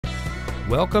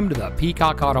Welcome to the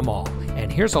Peacock Auto Mall,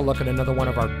 and here's a look at another one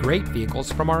of our great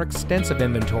vehicles from our extensive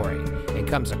inventory. It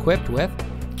comes equipped with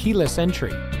keyless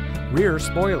entry, rear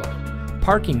spoiler,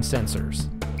 parking sensors,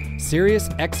 Sirius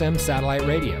XM satellite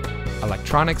radio,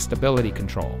 electronic stability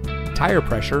control, tire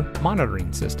pressure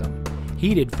monitoring system,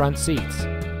 heated front seats,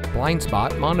 blind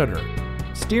spot monitor,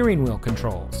 steering wheel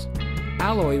controls,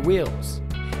 alloy wheels,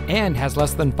 and has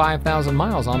less than 5,000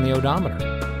 miles on the odometer.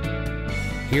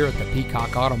 Here at the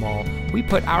Peacock Auto Mall, we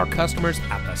put our customers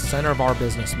at the center of our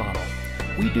business model.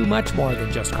 We do much more than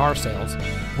just car sales.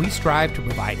 We strive to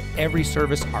provide every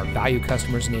service our value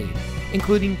customers need,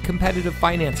 including competitive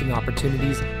financing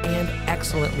opportunities and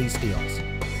excellent lease deals.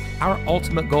 Our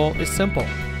ultimate goal is simple: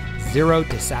 zero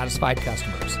dissatisfied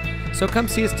customers. So come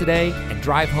see us today and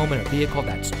drive home in a vehicle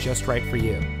that's just right for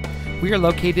you. We are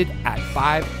located at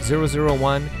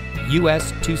 5001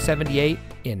 US 278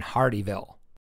 in Hardeeville.